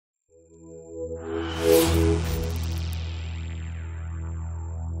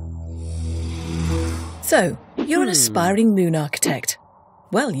So, you're an aspiring moon architect.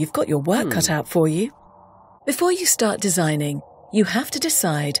 Well, you've got your work cut out for you. Before you start designing, you have to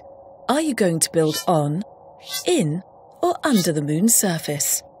decide, are you going to build on, in, or under the moon's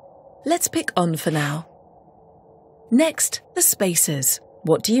surface? Let's pick on for now. Next, the spaces.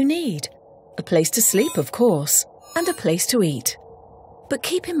 What do you need? A place to sleep, of course, and a place to eat. But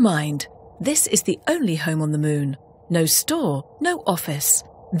keep in mind, this is the only home on the moon. No store, no office.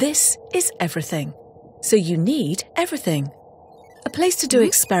 This is everything. So you need everything. A place to do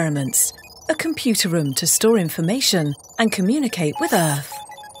experiments, a computer room to store information and communicate with Earth.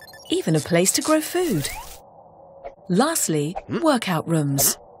 Even a place to grow food. Lastly, workout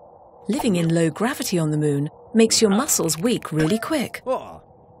rooms. Living in low gravity on the moon makes your muscles weak really quick.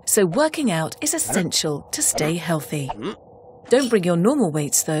 So working out is essential to stay healthy. Don't bring your normal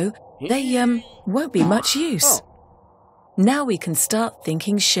weights though, they won't be much use. Now we can start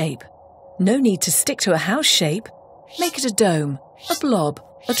thinking shape. No need to stick to a house shape. Make it a dome, a blob,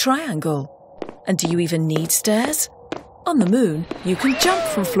 a triangle. And do you even need stairs? On the moon, you can jump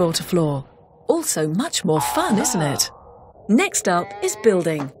from floor to floor. Also much more fun, isn't it? Next up is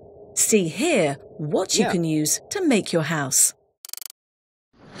building. See here what you can use to make your house.